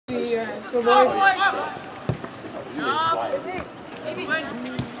Good boys.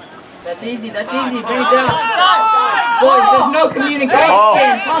 That's easy, that's easy. Bring it down. Boys, there's no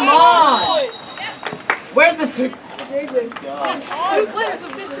communication. Come on. Where's the two?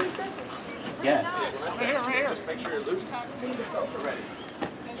 Yeah. Right here. Just make sure you're loose. You're ready.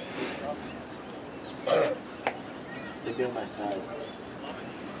 They'd be on my side.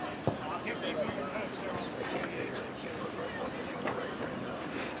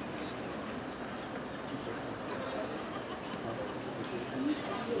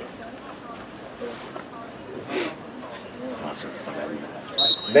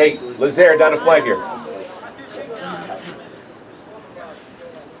 Nate, Lazaire down the flank here.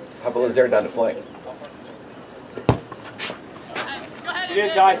 How about Lazaire down the flank?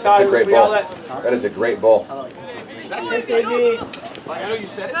 That's a great ball. That is a great ball. Is that JCB? I know you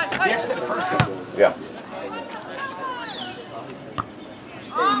said it. Yeah, I said it first. Yeah.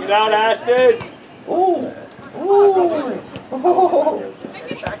 Get out, Ashton. Ooh. Ooh. Oh.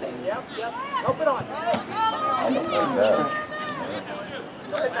 Help it on. I don't like that.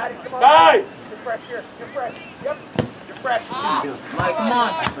 Ty! You're fresh here. You're fresh. Yep. You're fresh. Mike, come on.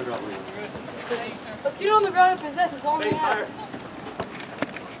 Let's get on the ground and possess. It's all we have.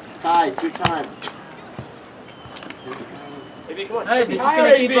 Ty, 2 times. Hey, come on. Hey, they're just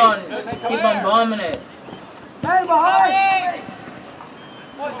gonna keep on bombing it. Hey, behind!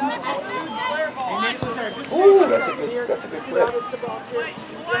 Ooh, that's a good flip.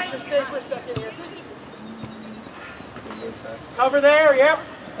 Just stay for a second here. Cover there, yep.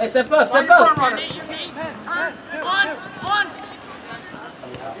 Hey, step up, step up.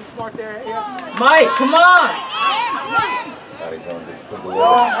 Be smart there, yep. Mike, come on. Not his own. Just put the lid in.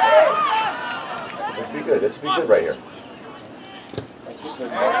 Let's be good. Let's be good right here.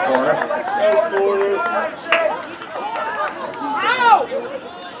 Corner.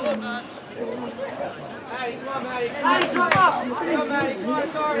 Maddie, come on, Maddie. Maddie, come up. Come on, Maddie. Come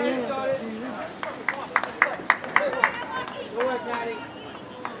on, sorry. You got it. Go ahead, Maddie.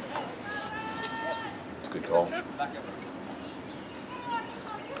 It's a good call.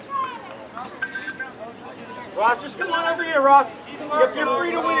 Ross, just come on over here, Ross. Yep, you're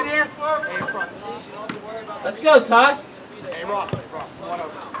free to win it here. Hey, in front. Let's go, Todd. Hey, Ross, come on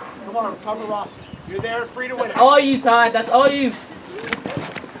over. Come on over, cover Ross. You're there, free to win That's it. all you, Todd. That's all you.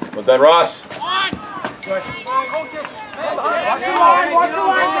 Well done, Ross. Watch the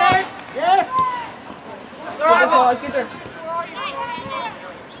line, Dave. Yes. Let's get there.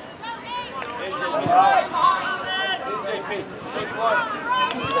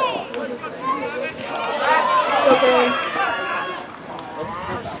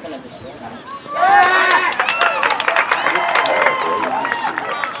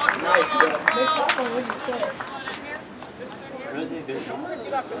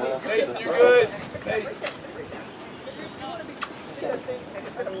 You're good.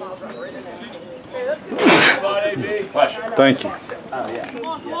 Flash. Thank you. Oh, yeah.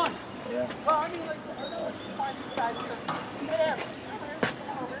 Come on.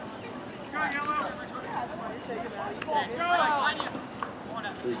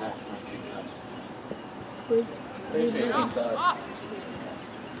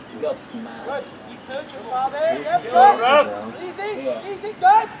 You got smacked. Good. You coach your father. Yep, good. Easy,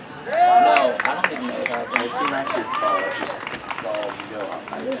 good. No, I don't even know what happened. My team actually fell. I just saw you go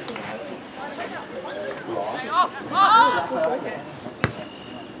outside.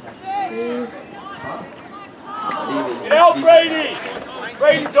 Get out, Brady!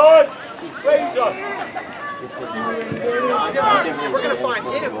 Brady's on! Brady's on! We're going to find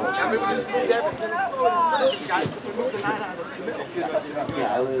him. I mean, we just moved everything. Guys, we moved the 9 out of the middle.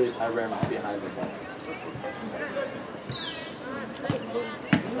 Yeah, I ran behind the ball.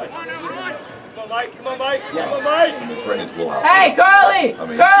 Come on, Mike! Come on, Mike! Come on, Mike! It's right in his wheelhouse. Hey, Carly! I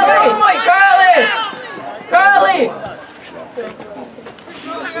mean- Carly!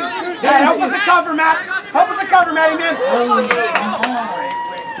 Yeah, help us a cover, Matt. Help us a cover, Matty, man.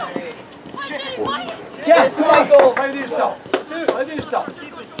 Yes, Michael. Play with yourself. Play with yourself.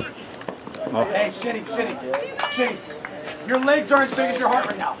 Hey, Shinny. Your legs aren't as big as your heart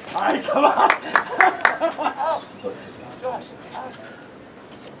right now. All right, come on.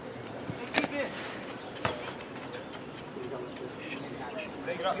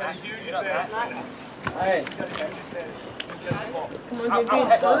 Hey. Come on,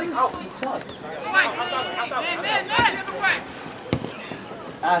 JP. He sucks.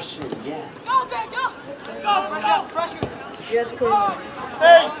 Ashton, yes. Yes, cool.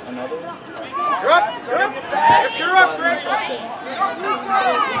 Another one? You're up. You're up, Greg.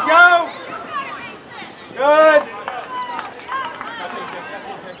 Go. Good.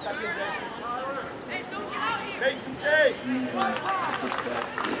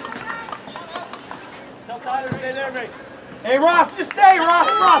 Tell Tyler to stay there, mate. Hey, Ross, just stay,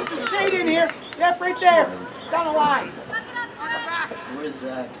 Ross, just shade in here. Yep, right there, down the line. Where's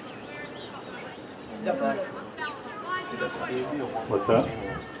that? What's that?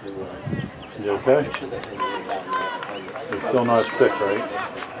 You okay? You're still not sick, right?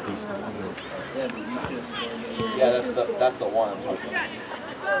 Yeah, that's the one I'm talking about.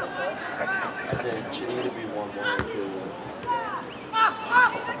 I said it should either be one more or two.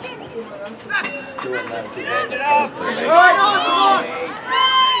 Doing that because they're in the post.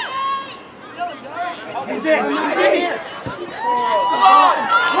 He's in here.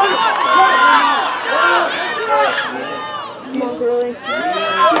 Come on, Curly.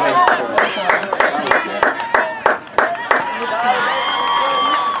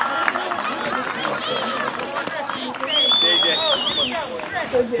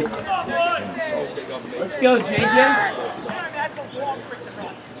 Let's go, JJ.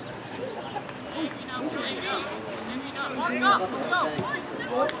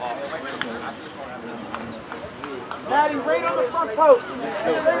 Maddie, right on the front post.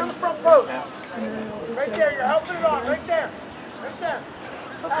 Right on the front post. Right there, you're helping it on. Right there. Right there.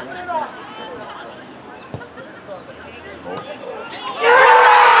 Helping it on.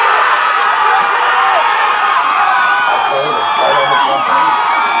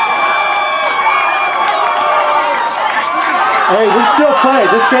 Hey, we still play.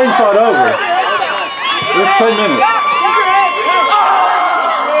 This game's not over. There's 10 minutes.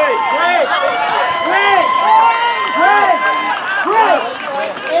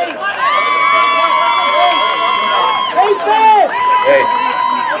 Hey,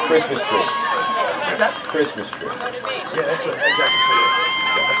 Christmas tree. What's that? Christmas tree. Yeah, that's what exactly what it is.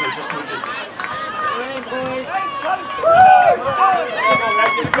 Yeah, that's what we just moved in.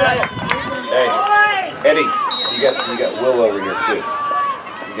 Hey, Eddie, you got Will over here too.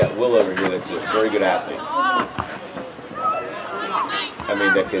 You got Will over here that's a very good athlete. I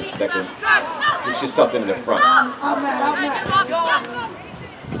mean, that could, it's just something in the front.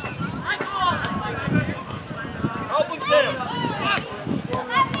 Help him, Sam.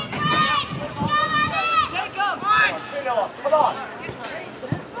 Come on.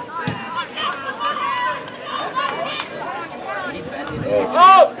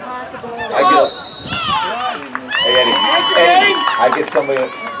 Hey, Eddie, I get somebody.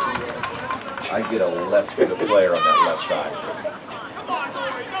 I get a left-footed player on that left side.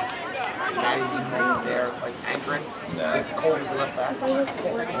 Maddie's been hanging there, like anchoring. Nah. It's cold as the left back. Sam,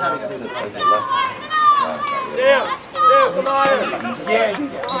 come on.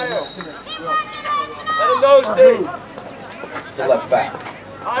 Yeah. Let him know, Steve. The left back.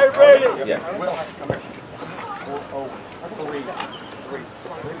 Higher rating. Yeah.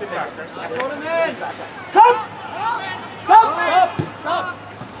 Stop!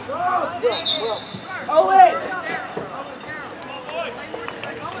 Oh, wait!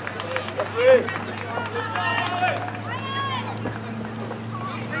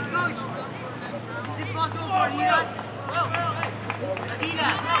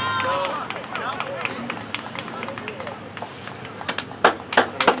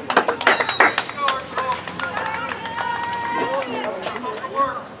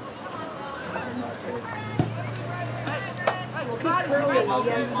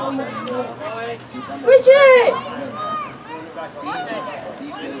 Switch it!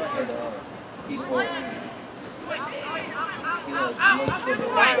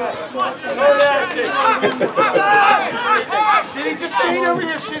 Shitty, just shade over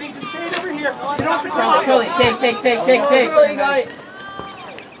here, Shitty. Just shade over here. You don't have to come out. Curly, take. Curly got it.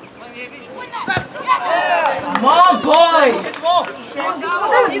 Come on, boys!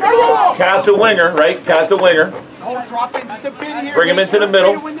 Count the winger, right? Count the winger. Hold, drop in just a bit here. Bring him into the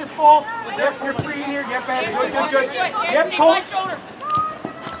middle. Win this ball. Yep, you're free in here. Get back. Good. Yep, Colt.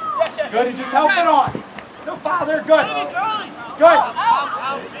 Good, and just help it on. No foul there. Good. Good.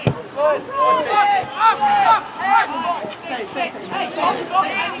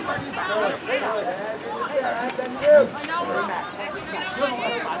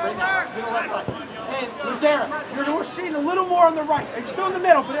 Hey, Lazara, you're shading a little more on the right. You're still in the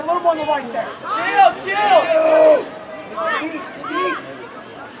middle, but a little more on the right there. Chill!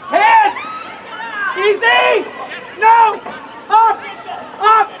 Hands! Easy! No!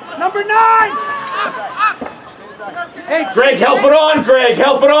 Up! Number 9! Hey, Greg, help it on, Greg.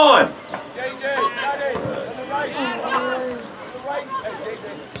 Help it on. JJ, got it. On the right. On the right.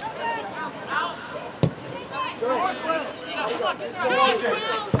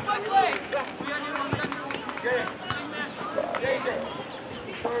 JJ.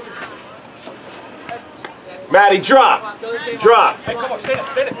 Maddie, drop. Drop. Hey, come on, stay there,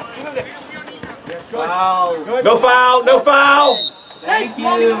 stay there. Keep him there. Wow. No foul, no foul. Thank you.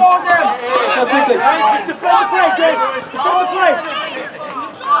 Go quickly. Just defend the play, Greg. Defend the play.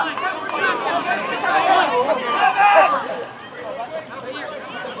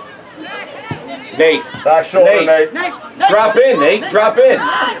 Nate. Back shoulder, Nate. Nate, Drop in, Nate. Drop in.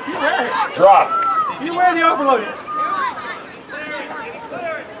 Drop. beware of the overload.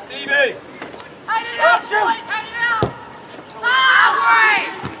 Stevie.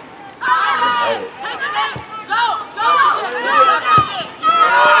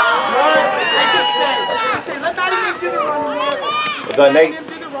 Let Maddie do the running. Well done, Nate. Do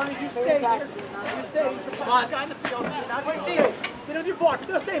the running. You stay here. You stay. Come on, guy in the field. That's what Steve. Get on your block.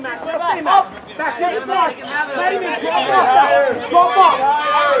 No, stay, Matt. No, stay, Matt. Back to your block. Maddie, drop off.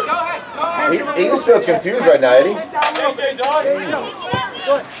 He's so confused right now, Eddie. AJ's on.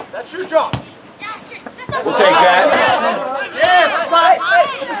 Good. That's your job. We'll take that. Yes, that's right.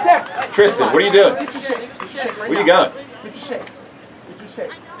 Tristan, what are you doing? Get your shake. Get your shake right Where you now. going? Get your shake. Get your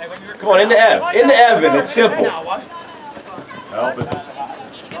shake. Come on, into Ev. Into Evan. It's simple. Help it.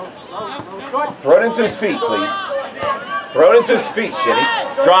 Throw it into his feet, please. Throw it into his feet, Shinny.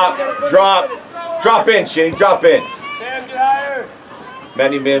 Drop, drop. Drop in, Shinny. Drop in. Sam, get higher.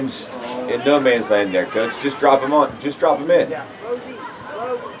 Manny Mims in no man's land there, coach. Just drop him on. Just drop him in.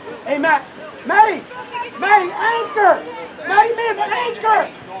 Hey, Matt. Maddie. Maddie, anchor. Maddie, man, anchor.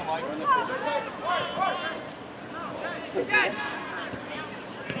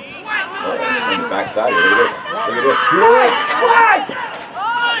 On the backside. Look at this. Look at this.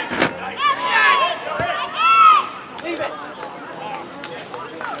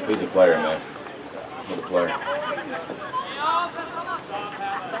 He's a player, man. He's a player.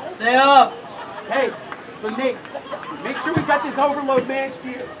 Stay up. Hey, so Nick, make sure we got this overload managed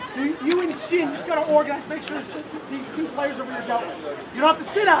here. So you and Shin just got to organize, make sure these two players over here dealt with. You don't have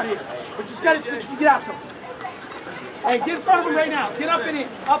to sit out here, but just got to so you can get out to them. Hey, get in front of them right now. Get up in it,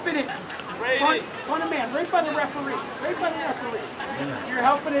 up in it. Front of man, right by the referee, right by the referee. You're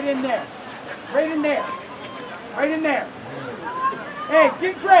helping it in there, right in there, right in there. Hey,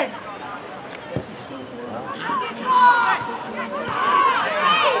 get Greg.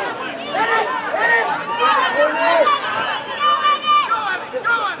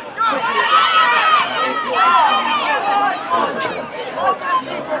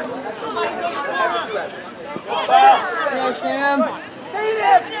 Yes, Sam. Stay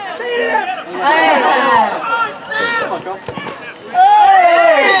there, stay there. Hey.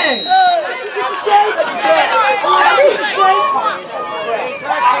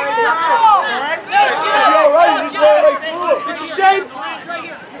 Get your shape.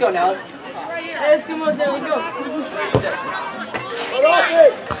 Go now. Let's come on, Sam. Let's go.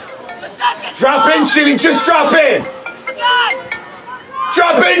 Drop in, Shinny. Just drop in.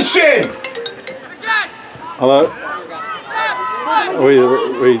 Drop in, Shin. Hello?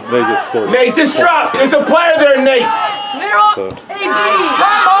 They just scored. Nate, just drop. There's a player there, Nate. So, Come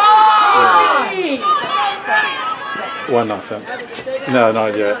on. 1-0. No,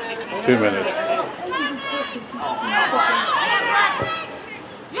 not yet. 2 minutes.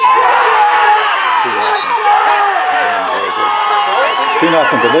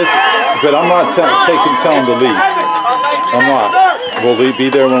 But I'm not telling the lead. I'm not. We'll be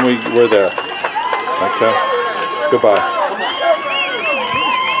there when we're there. Okay? Goodbye.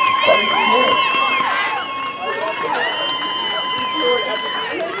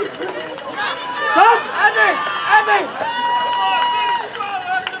 Stop! Evan! Evan!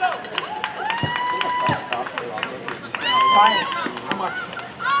 Ryan, come on.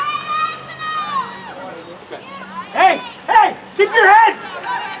 Hey! Hey! Keep your heads!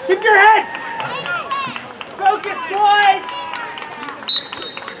 Keep your heads! Focus, boys!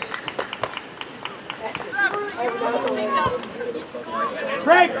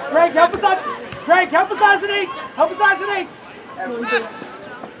 Greg, help us out! Greg, help us out, Zane! Help us out, Zane! Don't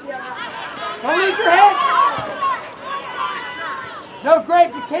lose your head! No,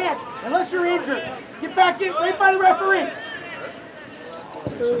 Greg, you can't, unless you're injured. Get back in, right by the referee.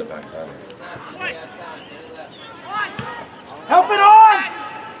 Help it on!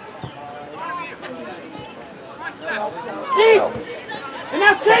 Deep! And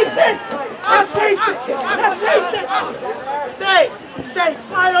now chase it! Now chase it! Now chase it! Stay,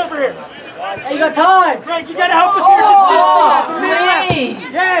 slide over here. Hey, you got time! Greg, you gotta help us here.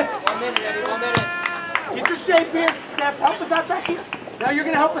 Please. Yes! 1 minute. Get your shape here. Steph, help us out back here. Now you're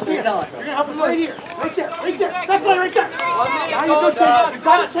gonna help us here. You're gonna help us right here. Right there, right there. That play right there. Now you go chase it. You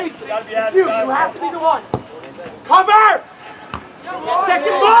gotta chase it. It's you. You have to be the one. Cover!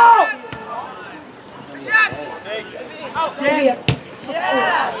 Second ball!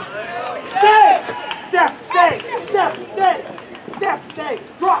 Stay.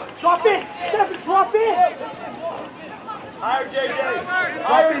 Drop in. Step, drop in. Higher, JJ. Drop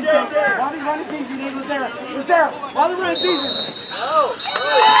Higher, in, JJ. While they run it easy, need Lazera. While they run it easy.